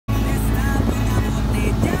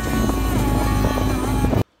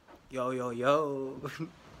Yo.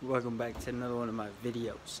 Welcome back to another one of my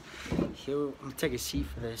videos. Here, I'm gonna take a seat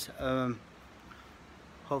for this.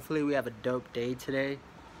 Hopefully we have a dope day today.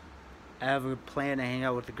 I have a plan to hang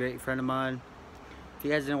out with a great friend of mine. If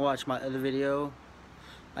you guys didn't watch my other video,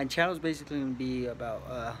 my channel is basically gonna be about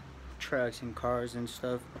trucks and cars and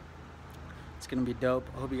stuff. It's gonna be dope.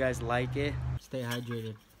 I hope you guys like it. Stay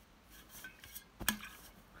hydrated.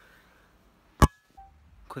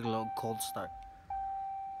 Quick little cold start.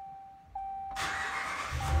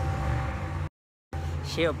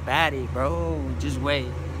 She a baddie, bro. Just wait.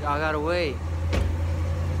 Y'all gotta wait.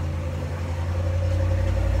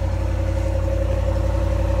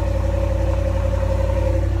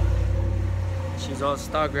 She's all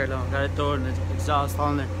stuck right now. Gotta throw an exhaust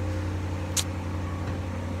on there.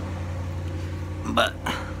 But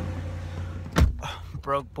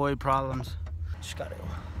broke boy problems. Just gotta go.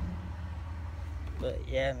 But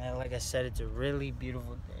yeah, man, like I said, it's a really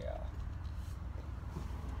beautiful day out.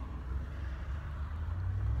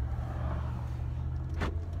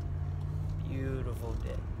 Beautiful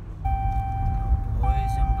day.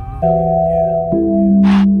 Boys in blue.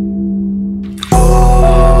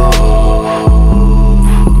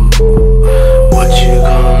 What you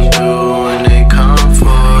gonna do when they come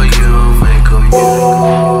for you? Make them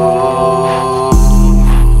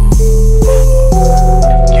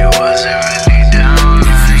you wasn't really down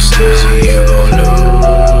like that. You gon' lose.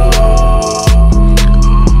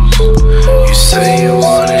 You say you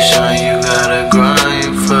wanna shine, you gotta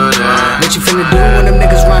grind for that. What you finna do when them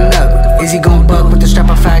niggas run up? Is he gon' buck with the strap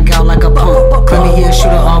I fag out like a pump? Clearly he a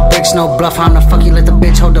shooter, all bricks, no bluff. How the fuck you let the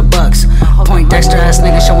bitch hold the bucks? Point Dexter ass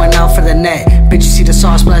nigga showing out for the net. Bitch, you see the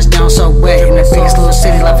sauce splash down so wet. In the biggest little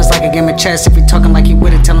city, life is like a game of chess. If he talking like he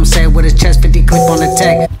with it, tell him say it with his chest. 50 clip on the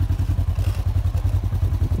tech.